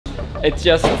It's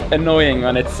just annoying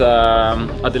when it's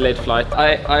a delayed flight.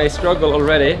 I struggle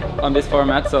already on this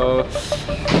format, so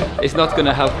it's not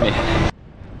gonna help me.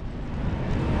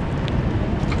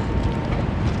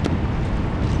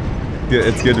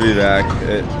 It's good to be back.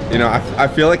 You know, I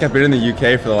feel like I've been in the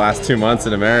UK for the last 2 months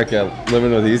in America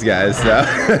living with these guys, so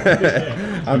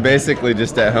I'm basically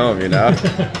just at home, you know?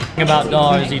 About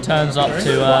Dar is he turns up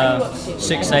to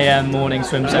 6 AM morning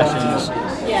swim sessions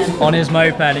on his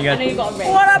moped and he goes,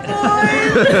 "What up,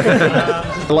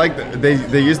 boys?" Like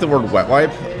they use the word wet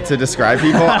wipe to describe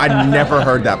people. I'd never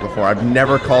heard that before. I've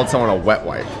never called someone a wet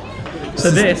wipe.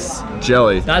 So this,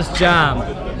 jelly. That's jam,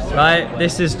 right?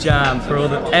 This is jam for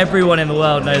everyone in the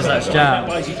world knows that's jam,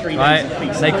 right?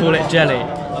 They call it jelly.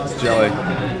 It's jelly.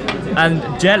 And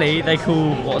jelly, they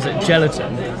call, what was it,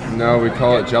 gelatin? No, we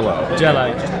call it jello.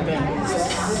 Jello.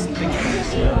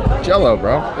 Jello,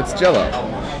 bro. It's jello.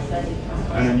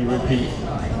 And then you repeat.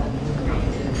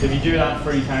 If you do that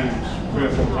 3 times, 3 or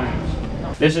 4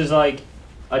 times. This is like,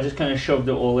 I just kind of shoved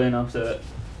it all in after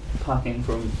packing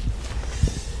from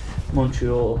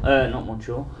Montreal, not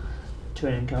Montreal,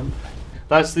 training camp.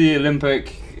 That's the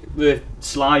the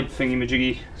slide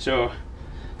thingy-majiggy, so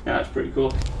yeah, that's pretty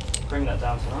cool. Bring that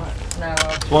down tonight. No.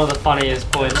 It's one of the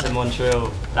funniest points in Montreal.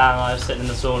 Dan and I were sitting in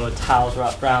the sauna with towels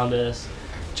wrapped around us,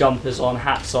 jumpers on,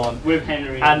 hats on. With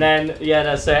Henry. And then, yeah,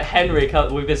 no, so Henry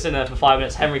comes, we've been sitting there for 5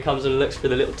 minutes, Henry comes and looks through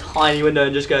the little tiny window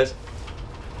and just goes,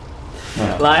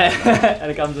 like,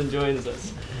 and he comes and joins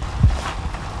us.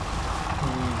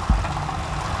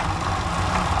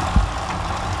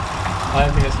 I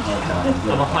don't think it's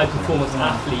I'm a high performance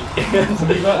athlete.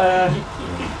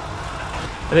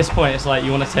 At this point, it's like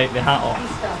you want to take the hat off.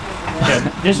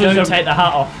 Yeah, Don't take the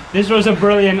hat off. This was a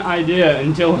brilliant idea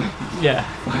until... Yeah.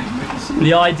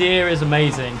 The idea is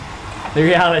amazing. The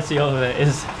reality of it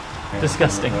is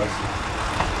disgusting.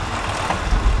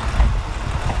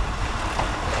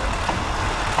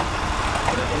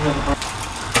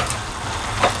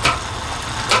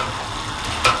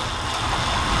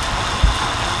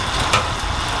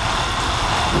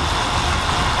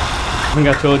 I think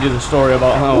I told you the story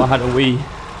about how I had a wee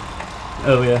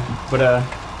earlier, but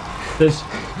there's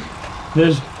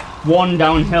one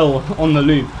downhill on the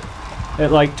loop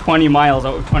at like 20 miles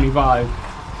out of 25.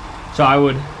 So I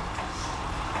would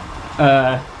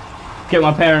get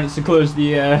my parents to close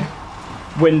the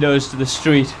windows to the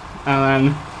street, and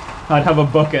then I'd have a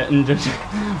bucket and just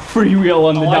freewheel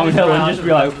on the downhill and just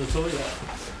be like...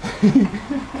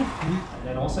 And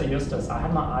then also Justus, I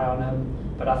had my eye on him,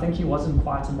 but I think he wasn't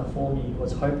quite in the form he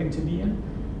was hoping to be in.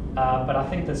 But I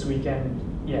think this weekend,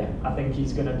 yeah, I think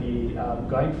he's going to be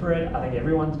going for it. I think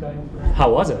everyone's going for it.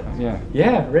 How was it?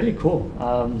 Yeah, really cool.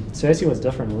 Cersei was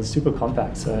different. It was super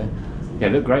compact. So yeah,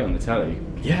 it looked great on the telly.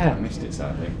 Yeah, I missed it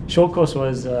sadly. Short course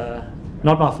was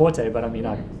not my forte, but I mean,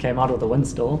 I came out with a win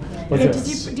still.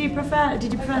 Did you prefer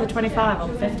the 25 or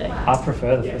the 50? I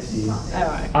prefer the 50. Oh,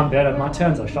 right. I'm better. My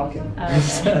turns are shocking.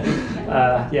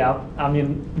 Yeah, I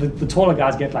mean, the taller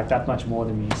guys get like that much more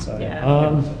than me. So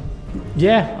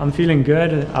yeah, I'm feeling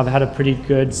good. I've had a pretty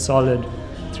good, solid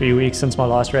 3 weeks since my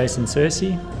last race in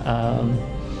Cersei.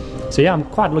 So yeah, I'm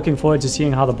quite looking forward to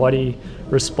seeing how the body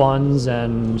responds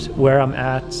and where I'm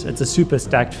at. It's a super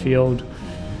stacked field.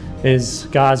 There's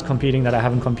guys competing that I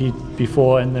haven't competed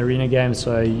before in the Arena Games,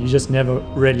 so you're just never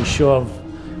really sure of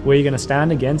where you're going to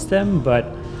stand against them. But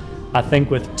I think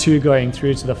with 2 going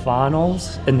through to the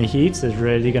finals in the heats is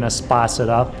really going to spice it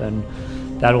up, and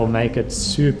that will make it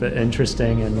super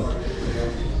interesting and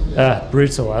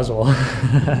brutal as well.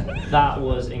 That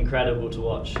was incredible to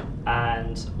watch,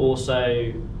 and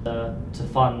also to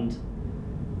fund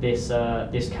this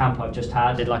this camp I've just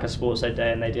had. Did like a sports ed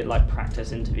day, and they did like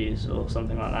practice interviews or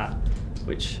something like that.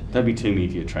 Which don't be too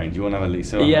media trained. You want to have a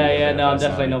Lisa? Yeah. No, I'm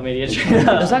definitely not media trained. It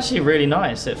was actually really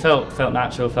nice. It felt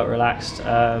natural, felt relaxed.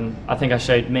 I think I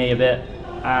showed me a bit.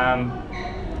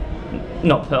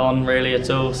 Not put on really at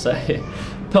all. So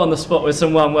put on the spot with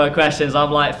some one-word questions. I'm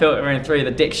like filtering through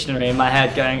the dictionary in my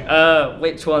head, going,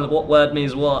 which one, what word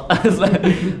means what?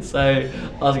 So I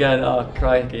was going, oh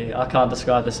crikey, I can't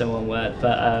describe this in one word,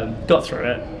 but got through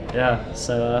it. Yeah.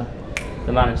 So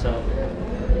the man himself.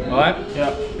 All right.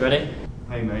 Yeah. Ready?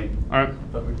 Hey mate. All right.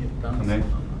 Come in.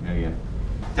 There you go.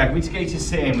 Dad, we just get you to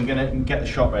sit in. We're gonna get the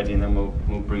shot ready, and then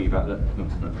we'll bring you back. Look.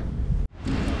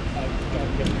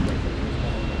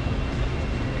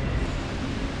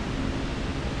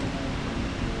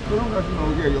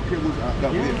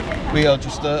 We are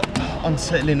just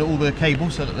unsettling all the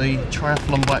cables so that the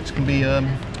triathlon bikes can be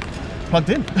plugged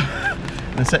in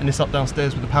and setting this up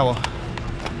downstairs with the power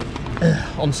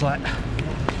on site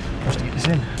just to get this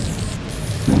in.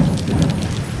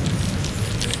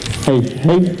 1.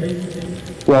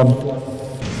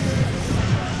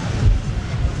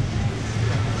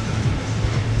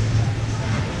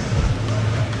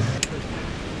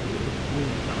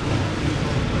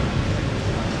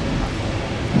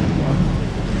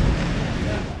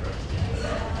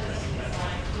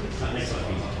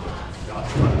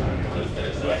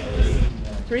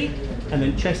 And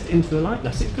then chest into the light.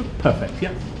 That's it. Good. Perfect.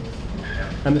 Yeah.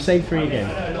 And the same 3 again.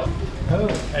 Oh.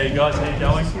 Hey guys, how you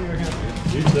going?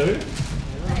 You too.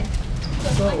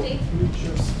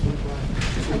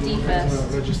 ID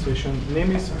first. Registration.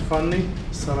 Name is Fanny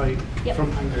Sarai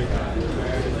from Hungary.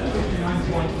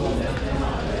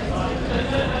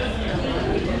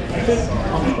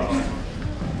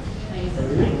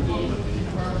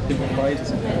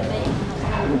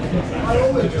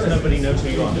 Nobody knows who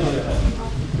you are.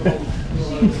 Okay.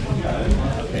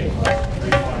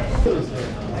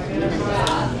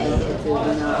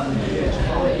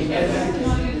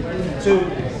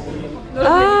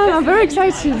 I'm very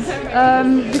excited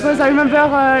because I remember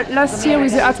last year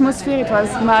with the atmosphere it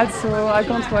was mad, so I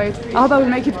can't wait. I hope I will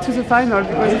make it to the final,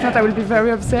 because if not I will be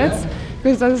very upset,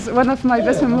 because that was one of my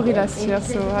best memories last year,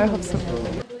 so I hope so.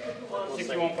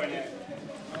 61.8.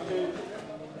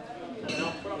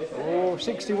 Oh,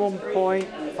 61.5.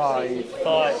 5,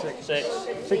 6.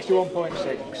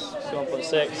 61.6.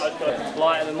 61.6.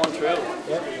 Lighter than Montreal.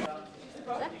 Yep.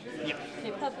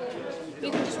 Okay, purple.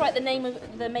 You can just write the name of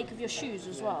the make of your shoes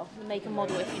as well, the make and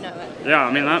model if you know it. Yeah,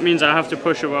 I mean that means I have to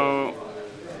push about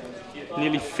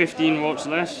nearly 15 watts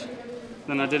less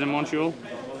than I did in Montreal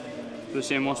for the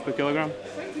same watts per kilogram.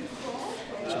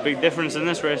 It's a big difference in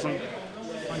this racing.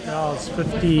 Montreal is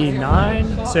 59,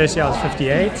 Cercia is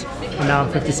 58, and now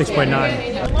I'm 56.9. A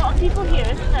lot of people here,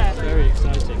 isn't there? Very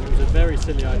exciting. It was a very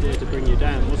silly idea to bring you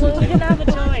down, wasn't Well, we it? didn't have a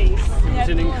choice. It was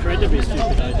an incredibly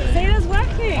stupid idea. See, it's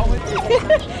working.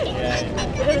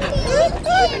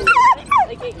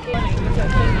 They get killing,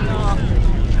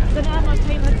 so now my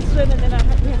team had to swim and then we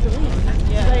had to leave.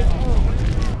 Yeah.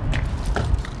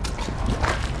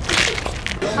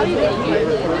 So, how are you doing?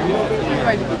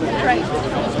 Great.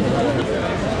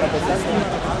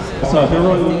 So if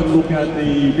everyone look at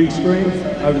the big screen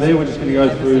over there, we're just going to go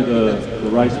through the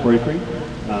race briefing.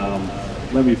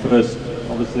 Let me first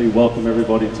obviously welcome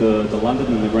everybody to London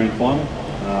in the grand final.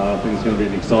 I think it's going to be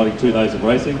an exciting 2 days of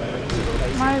racing.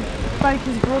 My bike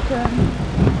is broken.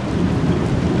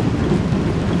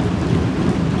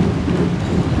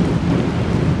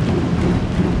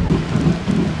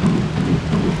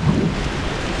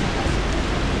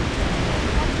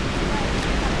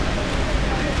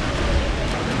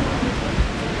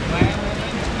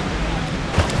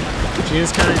 She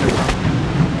is carrying it.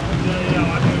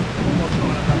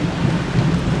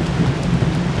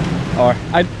 Or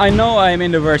I know I'm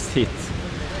in the worst heat,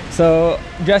 so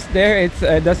just there it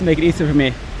doesn't make it easy for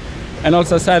me. And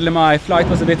also sadly my flight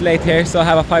was a bit late here, so I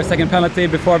have a 5-second penalty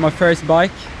before my first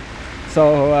bike.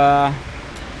 So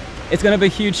it's gonna be a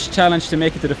huge challenge to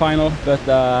make it to the final, but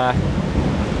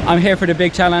I'm here for the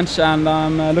big challenge and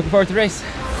I'm looking forward to the race.